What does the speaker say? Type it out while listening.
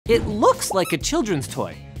It looks like a children's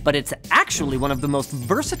toy, but it's actually one of the most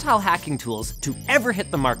versatile hacking tools to ever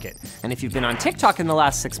hit the market. And if you've been on TikTok in the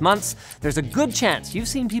last 6 months, there's a good chance you've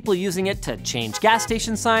seen people using it to change gas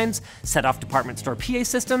station signs, set off department store PA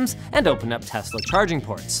systems, and open up Tesla charging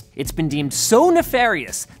ports. It's been deemed so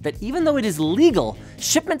nefarious that even though it is legal,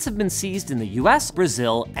 shipments have been seized in the US,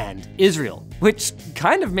 Brazil, and Israel, which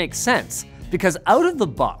kind of makes sense. Because out of the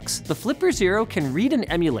box, the Flipper Zero can read and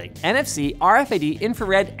emulate NFC, RFID,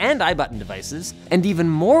 infrared, and iButton devices, and even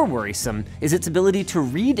more worrisome is its ability to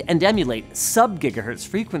read and emulate sub-gigahertz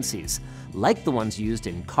frequencies, like the ones used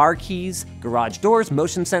in car keys, garage doors,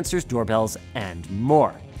 motion sensors, doorbells, and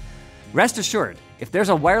more. Rest assured, if there's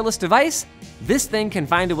a wireless device, this thing can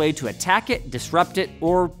find a way to attack it, disrupt it,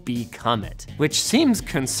 or become it. Which seems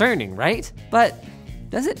concerning, right? But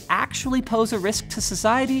does it actually pose a risk to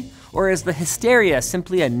society? Or is the hysteria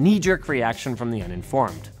simply a knee-jerk reaction from the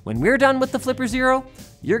uninformed? When we're done with the Flipper Zero,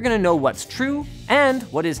 you're gonna know what's true and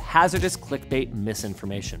what is hazardous clickbait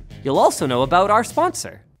misinformation. You'll also know about our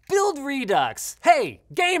sponsor, Build Redux. Hey,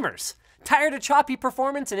 gamers! Tired of choppy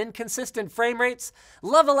performance and inconsistent frame rates?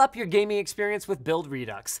 Level up your gaming experience with Build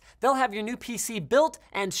Redux. They'll have your new PC built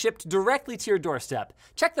and shipped directly to your doorstep.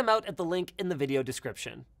 Check them out at the link in the video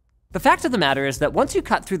description. The fact of the matter is that once you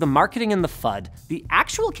cut through the marketing and the FUD, the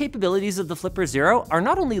actual capabilities of the Flipper Zero are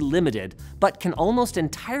not only limited, but can almost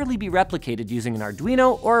entirely be replicated using an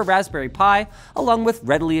Arduino or a Raspberry Pi, along with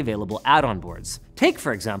readily available add-on boards. Take,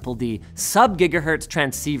 for example, the sub-gigahertz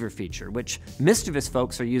transceiver feature, which mischievous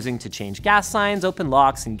folks are using to change gas signs, open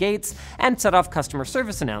locks and gates, and set off customer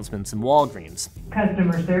service announcements in Walgreens.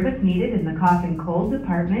 Customer service needed in the cough and cold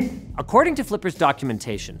department. According to Flipper's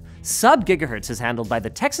documentation, sub-gigahertz is handled by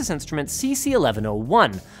the Texas Instrument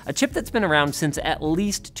CC1101, a chip that's been around since at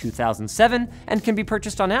least 2007 and can be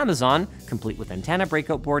purchased on Amazon, complete with antenna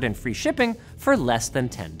breakout board and free shipping, for less than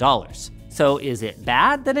 $10. So is it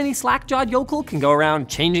bad that any slack-jawed yokel can go around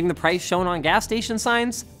changing the price shown on gas station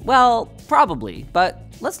signs? Well, probably, but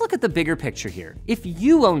let's look at the bigger picture here. If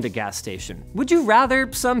you owned a gas station, would you rather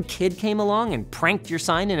some kid came along and pranked your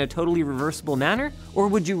sign in a totally reversible manner? Or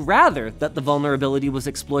would you rather that the vulnerability was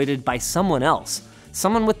exploited by someone else?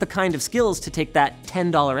 Someone with the kind of skills to take that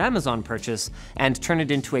 $10 Amazon purchase and turn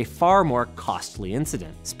it into a far more costly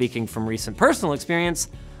incident. Speaking from recent personal experience,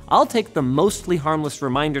 I'll take the mostly harmless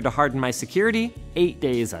reminder to harden my security 8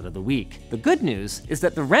 days out of the week. The good news is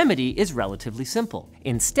that the remedy is relatively simple.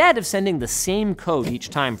 Instead of sending the same code each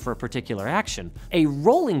time for a particular action, a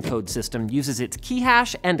rolling code system uses its key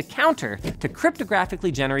hash and a counter to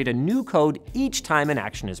cryptographically generate a new code each time an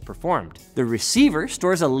action is performed. The receiver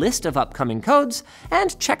stores a list of upcoming codes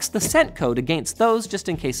and checks the sent code against those just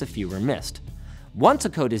in case a few were missed. Once a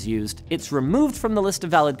code is used, it's removed from the list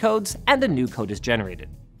of valid codes and a new code is generated.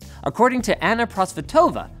 According to Anna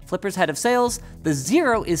Prosvetova, Flipper's head of sales, the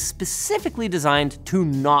Zero is specifically designed to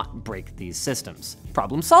not break these systems.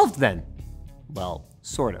 Problem solved then? Well,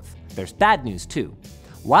 sort of. There's bad news too.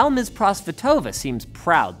 While Ms. Prosvetova seems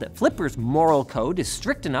proud that Flipper's moral code is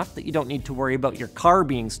strict enough that you don't need to worry about your car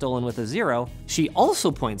being stolen with a Zero, she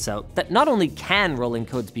also points out that not only can rolling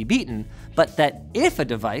codes be beaten, but that if a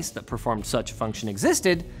device that performed such a function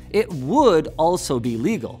existed, it would also be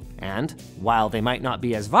legal. And while they might not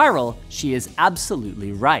be as viral, she is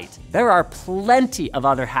absolutely right. There are plenty of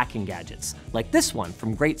other hacking gadgets, like this one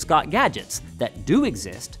from Great Scott Gadgets, that do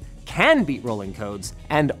exist, can beat rolling codes,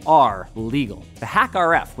 and are legal. The Hack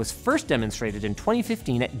RF was first demonstrated in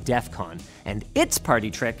 2015 at DEF CON, and its party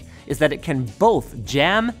trick is that it can both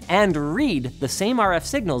jam and read the same RF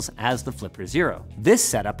signals as the Flipper Zero. This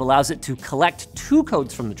setup allows it to collect 2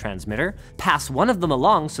 codes from the transmitter, pass one of them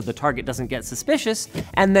along so the target doesn't get suspicious,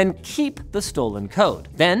 and then keep the stolen code.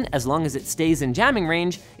 Then, as long as it stays in jamming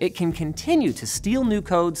range, it can continue to steal new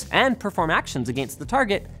codes and perform actions against the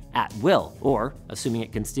target at will, or, assuming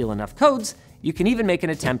it can steal enough codes, you can even make an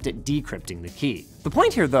attempt at decrypting the key. The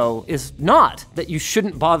point here, though, is not that you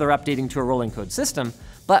shouldn't bother updating to a rolling code system,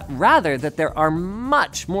 but rather that there are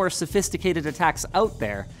much more sophisticated attacks out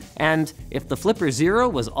there, and if the Flipper Zero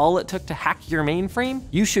was all it took to hack your mainframe,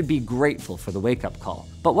 you should be grateful for the wake-up call.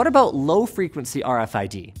 But what about low-frequency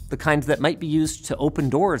RFID, the kind that might be used to open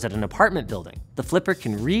doors at an apartment building? The Flipper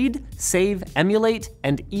can read, save, emulate,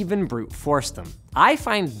 and even brute force them. I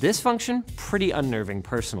find this function pretty unnerving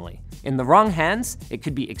personally. In the wrong hands, it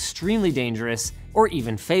could be extremely dangerous or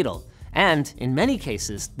even fatal. And in many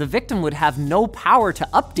cases, the victim would have no power to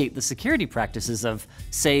update the security practices of,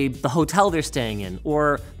 say, the hotel they're staying in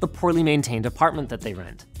or the poorly maintained apartment that they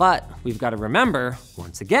rent. But we've got to remember,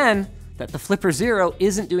 once again, that the Flipper Zero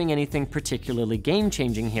isn't doing anything particularly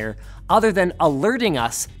game-changing here, other than alerting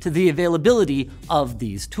us to the availability of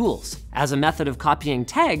these tools. As a method of copying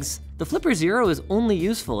tags, the Flipper Zero is only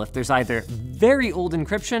useful if there's either very old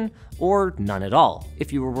encryption or none at all.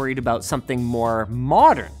 If you were worried about something more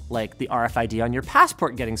modern, like the RFID on your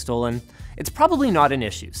passport getting stolen, it's probably not an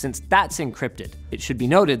issue, since that's encrypted. It should be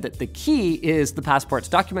noted that the key is the passport's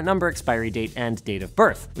document number, expiry date, and date of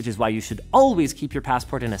birth, which is why you should always keep your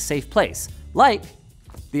passport in a safe place, like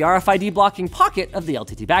the RFID blocking pocket of the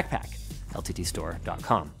LTT backpack.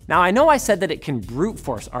 LTTstore.com. Now, I know I said that it can brute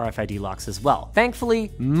force RFID locks as well. Thankfully,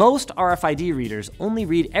 most RFID readers only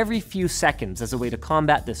read every few seconds as a way to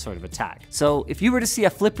combat this sort of attack. So if you were to see a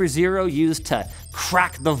Flipper Zero used to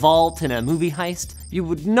crack the vault in a movie heist, you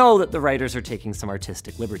would know that the writers are taking some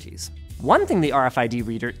artistic liberties. One thing the RFID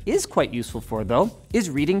reader is quite useful for, though, is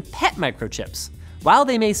reading pet microchips. While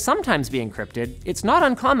they may sometimes be encrypted, it's not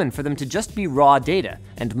uncommon for them to just be raw data,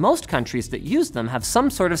 and most countries that use them have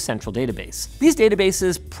some sort of central database. These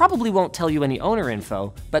databases probably won't tell you any owner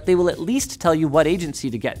info, but they will at least tell you what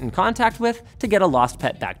agency to get in contact with to get a lost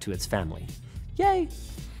pet back to its family. Yay!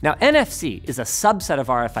 Now, NFC is a subset of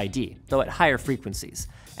RFID, though at higher frequencies,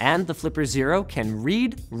 and the Flipper Zero can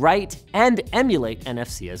read, write, and emulate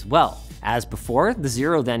NFC as well. As before, the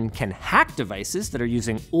Zero then can hack devices that are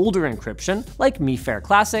using older encryption, like Mi Fair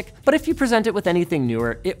Classic, but if you present it with anything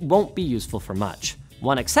newer, it won't be useful for much.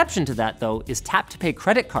 One exception to that, though, is tap-to-pay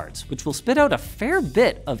credit cards, which will spit out a fair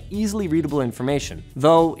bit of easily readable information,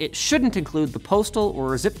 though it shouldn't include the postal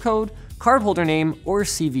or zip code, cardholder name, or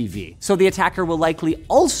CVV. So the attacker will likely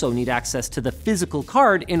also need access to the physical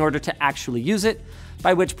card in order to actually use it,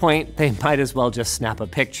 by which point they might as well just snap a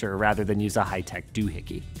picture rather than use a high-tech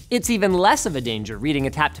doohickey. It's even less of a danger reading a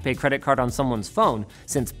tap-to-pay credit card on someone's phone,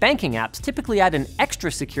 since banking apps typically add an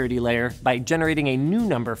extra security layer by generating a new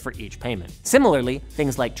number for each payment. Similarly,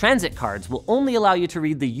 things like transit cards will only allow you to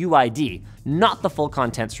read the UID, not the full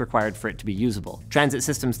contents required for it to be usable. Transit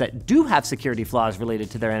systems that do have security flaws related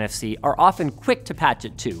to their NFC are often quick to patch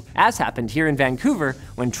it too, as happened here in Vancouver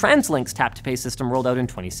when TransLink's tap-to-pay system rolled out in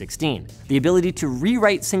 2016. The ability to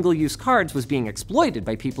rewrite single-use cards was being exploited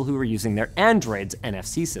by people who were using their Android's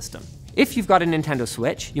NFC system. If you've got a Nintendo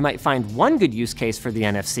Switch, you might find one good use case for the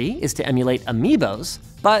NFC is to emulate Amiibos,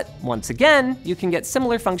 but once again, you can get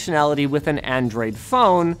similar functionality with an Android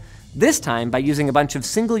phone, this time by using a bunch of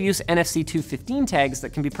single-use NFC 215 tags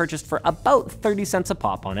that can be purchased for about 30 cents a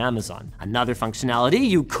pop on Amazon. Another functionality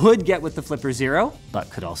you could get with the Flipper Zero, but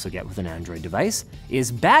could also get with an Android device, is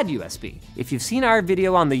BadUSB. If you've seen our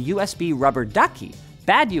video on the USB rubber ducky,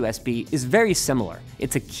 BadUSB is very similar.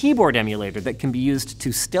 It's a keyboard emulator that can be used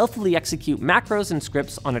to stealthily execute macros and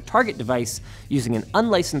scripts on a target device using an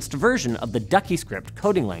unlicensed version of the DuckyScript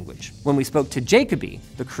coding language. When we spoke to Jacoby,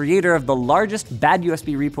 the creator of the largest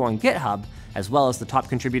BadUSB repo on GitHub, as well as the top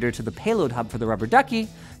contributor to the payload hub for the rubber ducky,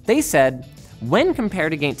 they said, when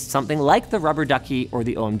compared against something like the rubber ducky or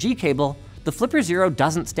the OMG cable, the Flipper Zero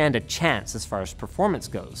doesn't stand a chance as far as performance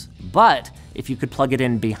goes. But if you could plug it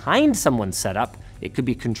in behind someone's setup, it could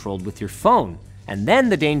be controlled with your phone. And then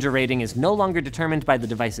the danger rating is no longer determined by the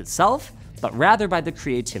device itself, but rather by the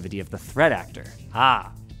creativity of the threat actor.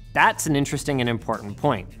 Ah, that's an interesting and important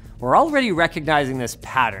point. We're already recognizing this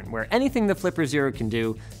pattern where anything the Flipper Zero can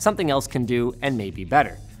do, something else can do and maybe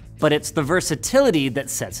better. But it's the versatility that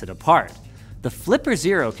sets it apart. The Flipper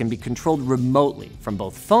Zero can be controlled remotely from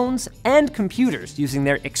both phones and computers using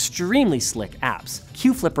their extremely slick apps.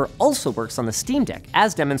 QFlipper also works on the Steam Deck,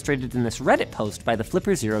 as demonstrated in this Reddit post by the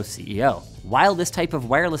Flipper Zero CEO. While this type of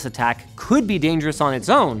wireless attack could be dangerous on its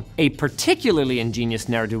own, a particularly ingenious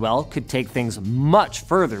ne'er-do-well could take things much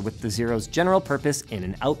further with the Zero's general purpose in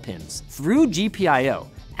and out pins. Through GPIO,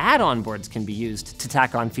 add-on boards can be used to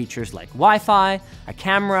tack on features like Wi-Fi, a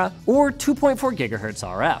camera, or 2.4 GHz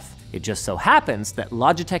RF. It just so happens that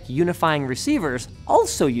Logitech unifying receivers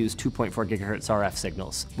also use 2.4 GHz RF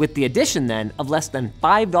signals. With the addition then of less than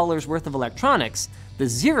 $5 worth of electronics, the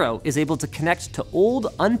Zero is able to connect to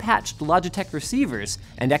old unpatched Logitech receivers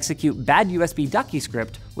and execute BadUSB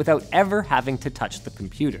DuckyScript without ever having to touch the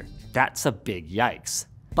computer. That's a big yikes.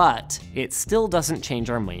 But it still doesn't change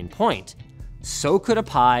our main point. So could a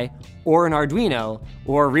Pi, or an Arduino,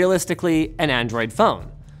 or realistically, an Android phone.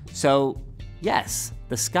 So yes,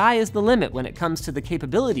 the sky is the limit when it comes to the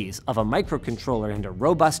capabilities of a microcontroller and a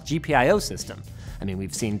robust GPIO system. I mean,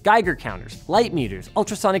 we've seen Geiger counters, light meters,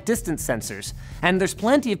 ultrasonic distance sensors, and there's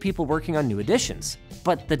plenty of people working on new additions.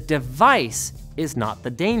 But the device is not the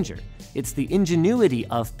danger. It's the ingenuity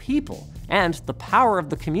of people and the power of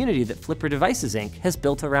the community that Flipper Devices Inc. has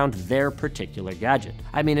built around their particular gadget.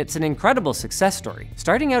 I mean, it's an incredible success story.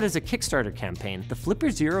 Starting out as a Kickstarter campaign, the Flipper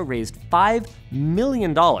Zero raised $5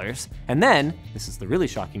 million, and then, this is the really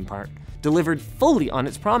shocking part, delivered fully on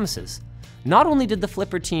its promises. Not only did the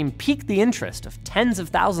Flipper team pique the interest of tens of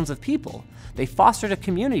thousands of people, they fostered a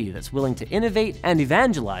community that's willing to innovate and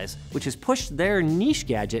evangelize, which has pushed their niche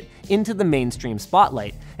gadget into the mainstream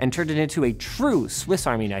spotlight and turned it into a true Swiss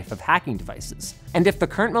Army knife of hacking devices. And if the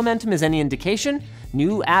current momentum is any indication,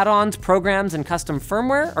 new add-ons, programs, and custom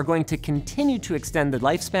firmware are going to continue to extend the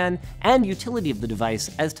lifespan and utility of the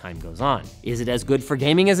device as time goes on. Is it as good for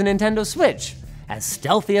gaming as a Nintendo Switch? As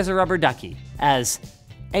stealthy as a rubber ducky? As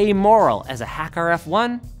amoral as a Hack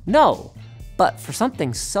RF1? No. But for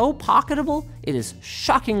something so pocketable, it is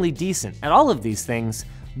shockingly decent at all of these things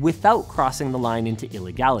without crossing the line into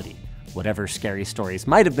illegality, whatever scary stories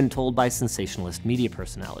might have been told by sensationalist media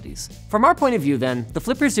personalities. From our point of view then, the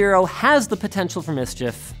Flipper Zero has the potential for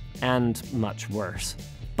mischief and much worse.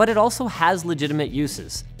 But it also has legitimate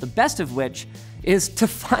uses, the best of which is to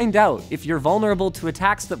find out if you're vulnerable to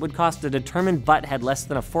attacks that would cost a determined butthead less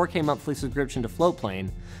than a 4K monthly subscription to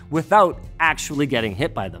Floatplane without actually getting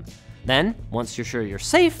hit by them. Then, once you're sure you're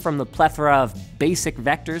safe from the plethora of basic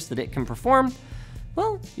vectors that it can perform,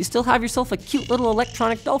 well, you still have yourself a cute little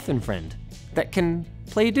electronic dolphin friend that can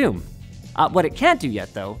play Doom. What it can't do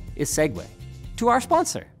yet, though, is segue to our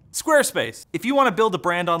sponsor. Squarespace. If you want to build a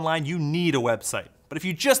brand online, you need a website. But if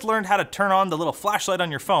you just learned how to turn on the little flashlight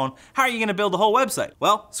on your phone, how are you going to build a whole website?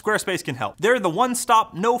 Well, Squarespace can help. They're the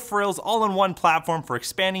one-stop, no-frills, all-in-one platform for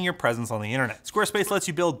expanding your presence on the internet. Squarespace lets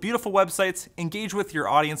you build beautiful websites, engage with your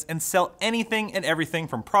audience, and sell anything and everything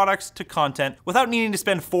from products to content without needing to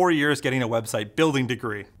spend 4 years getting a website building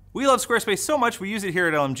degree. We love Squarespace so much we use it here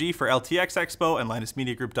at LMG for LTX Expo and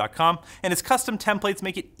LinusMediaGroup.com, and its custom templates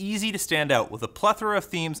make it easy to stand out with a plethora of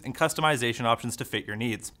themes and customization options to fit your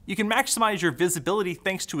needs. You can maximize your visibility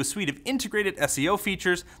thanks to a suite of integrated SEO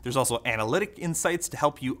features. There's also analytic insights to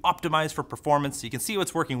help you optimize for performance so you can see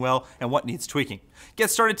what's working well and what needs tweaking. Get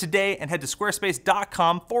started today and head to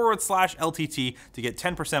squarespace.com/LTT to get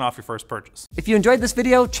 10% off your first purchase. If you enjoyed this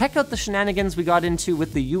video, check out the shenanigans we got into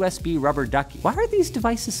with the USB rubber ducky. Why are these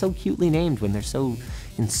devices so cutely named when they're so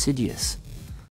insidious?